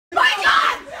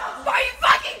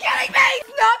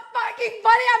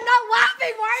funny. I'm not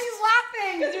laughing. Why are you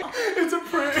laughing? It's a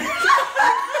prank.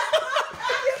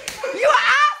 You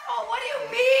asshole. What do you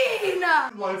mean?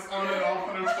 Lights on and off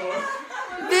on her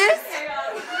phone. This.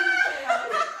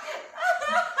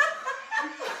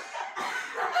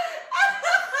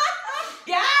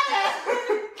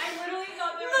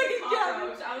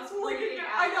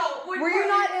 Were you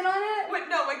not in on it? Wait,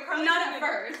 no, like not at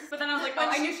first. But then I was like, oh,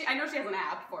 I know she has an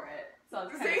app for it. So I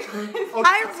was kind of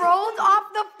I rolled off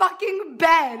the fucking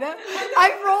bed.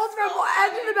 I rolled from one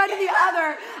end of the bed to the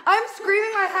other. I'm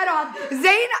screaming my head off.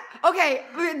 Zane, okay,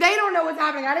 they don't know what's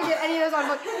happening. I didn't get any of this on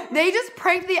book. They just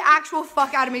pranked the actual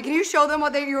fuck out of me. Can you show them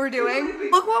what you were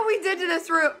doing? Look what we did to this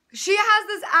room. She has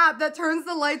this app that turns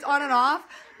the lights on and off.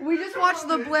 We just watched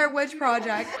the Blair Witch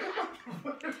Project.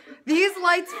 These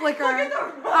lights flicker.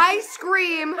 I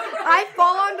scream. I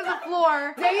fall onto the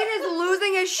floor. Zane is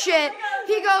losing his shit.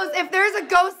 He goes, if there's a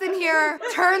ghost in here,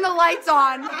 turn the lights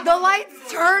on. The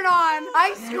lights turn on.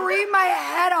 I scream my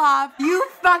head off. You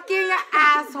fucking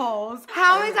assholes.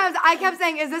 How many times I kept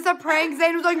saying, is this a prank?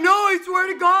 Zane was like, no, I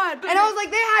swear to God. And I was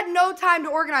like, they had no time to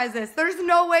organize this. There's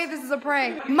no way this is a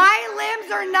prank. My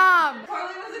limbs are numb.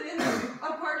 Carly wasn't in the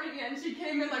apartment yet, and she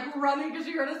came in like running because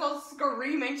she heard us all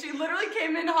screaming. She literally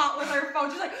came in hot with her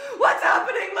phone. She's like, what's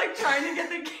happening? Like trying to get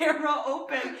the camera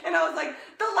open. And I was like,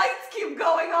 the lights keep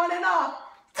going on and off.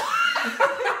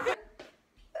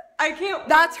 I can't.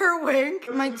 That's her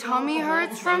wink. My tummy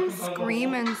hurts from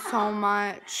screaming so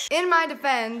much. In my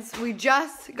defense, we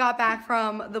just got back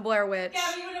from the Blair Witch.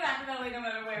 yeah, we would have acted that way no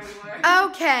matter where we were.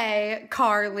 Okay,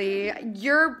 Carly,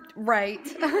 you're right.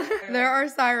 There are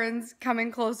sirens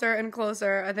coming closer and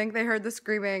closer. I think they heard the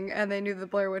screaming and they knew the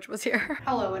Blair Witch was here.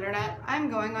 Hello, internet. I'm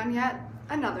going on yet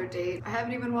another date. I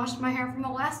haven't even washed my hair from the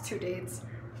last 2 dates,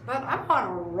 but I'm on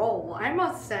a roll, I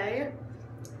must say.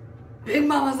 Big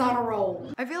Mama's on a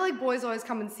roll. I feel like boys always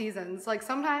come in seasons. Like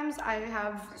sometimes I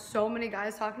have so many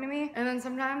guys talking to me, and then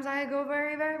sometimes I go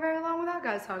very, very, very long without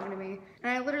guys talking to me.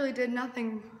 And I literally did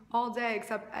nothing all day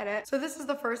except edit. So this is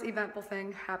the first eventful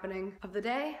thing happening of the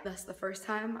day. That's the first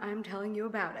time I'm telling you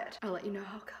about it. I'll let you know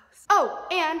how it goes. Oh,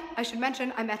 and I should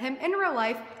mention I met him in real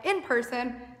life, in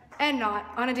person, and not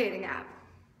on a dating app.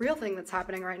 Real thing that's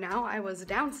happening right now, I was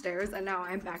downstairs and now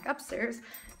I'm back upstairs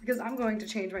because I'm going to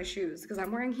change my shoes because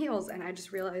I'm wearing heels, and I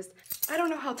just realized I don't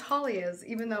know how tall he is.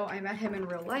 Even though I met him in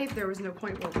real life, there was no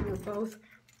point where we were both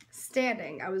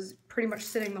standing. I was pretty much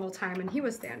sitting the whole time and he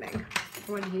was standing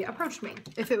when he approached me.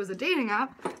 If it was a dating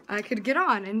app, I could get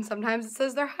on and sometimes it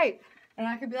says their height and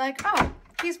I could be like, oh,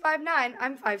 he's 5'9",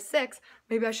 I'm 5'6",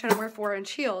 maybe I shouldn't wear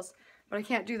 4-inch heels, but I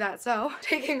can't do that. So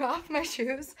taking off my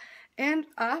shoes and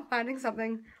finding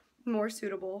something more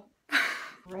suitable.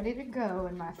 Ready to go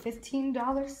in my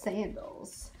 $15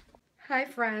 sandals. Hi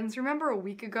friends, remember a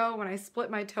week ago when I split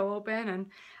my toe open and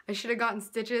I should have gotten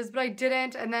stitches, but I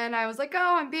didn't, and then I was like,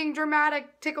 oh, I'm being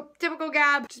dramatic, typical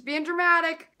Gab, just being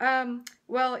dramatic.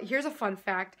 Well, here's a fun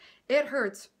fact. It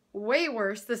hurts way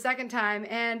worse the second time,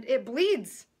 and it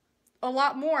bleeds a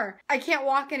lot more. I can't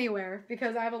walk anywhere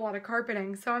because I have a lot of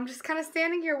carpeting, so I'm just kind of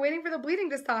standing here waiting for the bleeding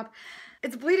to stop.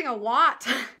 It's bleeding a lot.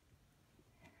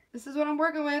 This is what I'm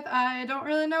working with. I don't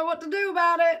really know what to do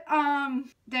about it.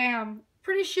 Damn.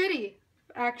 Pretty shitty,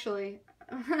 actually.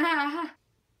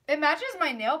 It matches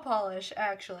my nail polish,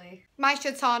 actually. My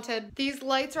shit's haunted. These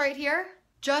lights right here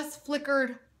just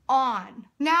flickered on.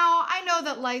 Now, I know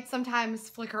that lights sometimes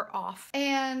flicker off,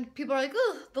 and people are like,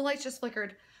 ugh, the lights just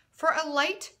flickered. For a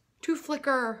light to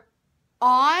flicker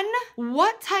on?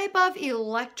 What type of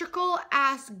electrical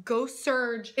ass ghost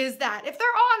surge is that? If they're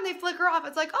on, they flicker off.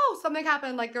 It's like, oh, something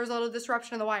happened, like there was a little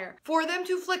disruption in the wire. For them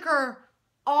to flicker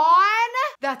on,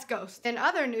 that's ghost. In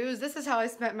other news, this is how I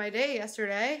spent my day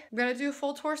yesterday. I'm gonna do a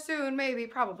full tour soon, maybe,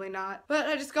 probably not. But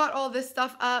I just got all this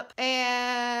stuff up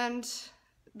and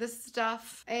this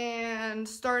stuff and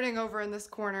starting over in this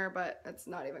corner, but it's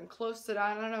not even close to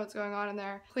that. I don't know what's going on in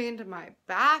there. Cleaned my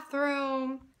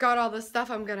bathroom, got all the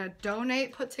stuff I'm gonna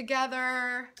donate put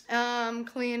together,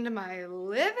 cleaned my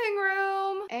living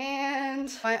room,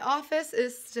 and my office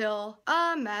is still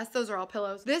a mess. Those are all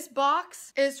pillows. This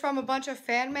box is from a bunch of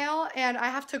fan mail, and I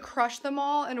have to crush them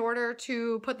all in order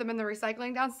to put them in the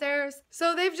recycling downstairs.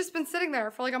 So they've just been sitting there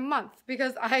for like a month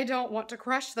because I don't want to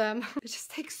crush them. It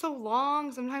just takes so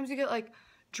long. Sometimes you get like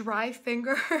dry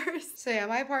fingers. So yeah,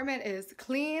 my apartment is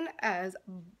clean as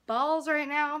balls right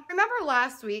now. Remember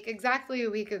last week, exactly a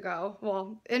week ago,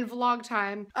 well, in vlog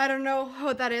time, I don't know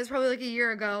what that is, probably like a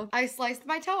year ago, I sliced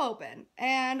my toe open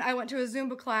and I went to a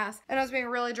Zumba class and I was being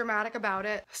really dramatic about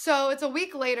it. So it's a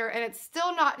week later and it's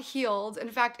still not healed. In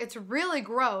fact, it's really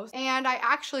gross and I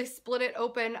actually split it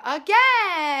open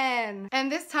again.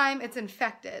 And this time it's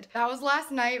infected. That was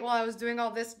last night while I was doing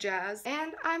all this jazz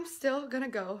and I'm still gonna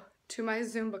go to my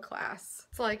Zumba class.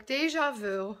 It's like deja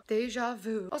vu, deja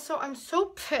vu. Also, I'm so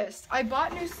pissed. I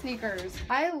bought new sneakers.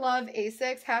 I love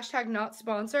Asics, hashtag not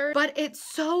sponsored, but it's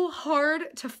so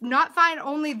hard to not find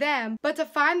only them, but to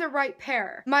find the right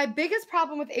pair. My biggest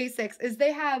problem with Asics is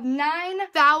they have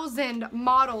 9,000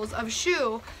 models of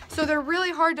shoe, so they're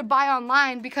really hard to buy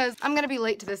online because I'm gonna be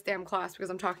late to this damn class because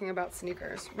I'm talking about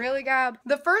sneakers. Really, Gab?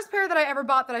 The first pair that I ever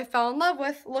bought that I fell in love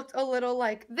with looked a little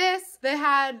like this. They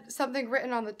had something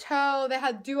written on the toe. They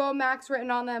had Duo Max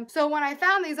written on them. So when I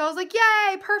found these, I was like,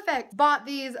 yay, perfect. Bought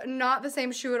these, not the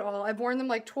same shoe at all. I've worn them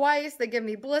like twice. They give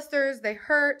me blisters. They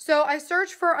hurt. So I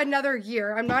searched for another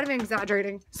year. I'm not even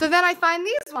exaggerating. So then I find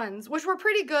these ones, which were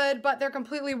pretty good, but they're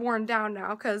completely worn down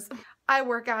now because I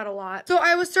work out a lot. So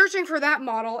I was searching for that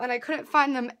model and I couldn't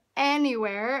find them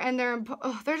anywhere and they're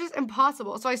just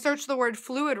impossible. So I searched the word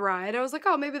Fluid Ride. I was like,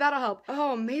 oh, maybe that'll help.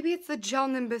 Oh, maybe it's the Gel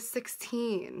Nimbus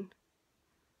 16.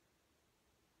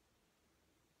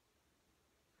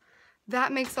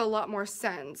 That makes a lot more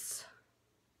sense.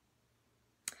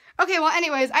 Okay, well,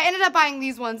 anyways, I ended up buying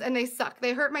these ones and they suck.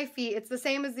 They hurt my feet. It's the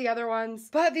same as the other ones,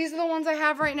 but these are the ones I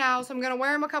have right now, so I'm gonna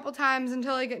wear them a couple times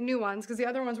until I get new ones because the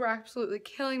other ones were absolutely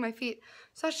killing my feet.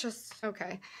 So that's just,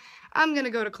 okay. I'm gonna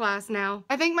go to class now.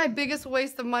 I think my biggest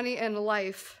waste of money in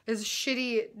life is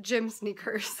shitty gym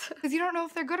sneakers. Because you don't know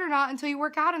if they're good or not until you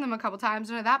work out in them a couple times,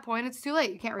 and at that point, it's too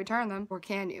late. You can't return them. Or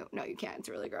can you? No, you can't. It's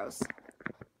really gross.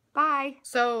 Bye.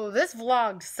 So this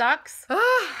vlog sucks.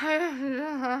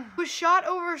 It was shot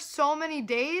over so many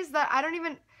days that I don't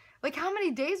even, like, how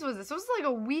many days was this? It was like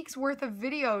a week's worth of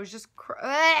videos, just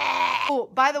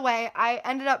Oh, by the way, I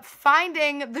ended up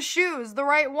finding the shoes, the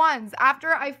right ones.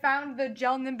 After I found the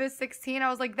Gel Nimbus 16, I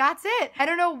was like, that's it. I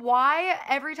don't know why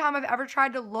every time I've ever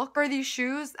tried to look for these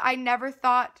shoes, I never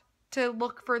thought to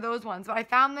look for those ones, but I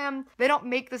found them. They don't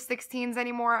make the 16s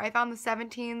anymore. I found the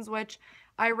 17s, which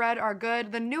I read are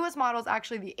good. The newest models,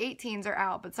 actually the 18s are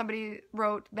out, but somebody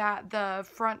wrote that the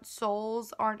front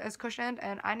soles aren't as cushioned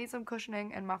and I need some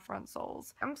cushioning in my front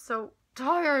soles. I'm so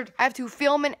tired. I have to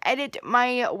film and edit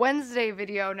my Wednesday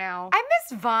video now. I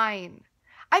miss Vine.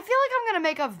 I feel like I'm gonna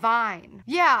make a Vine.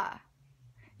 Yeah,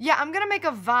 I'm gonna make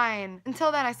a Vine.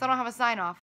 Until then, I still don't have a sign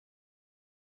off.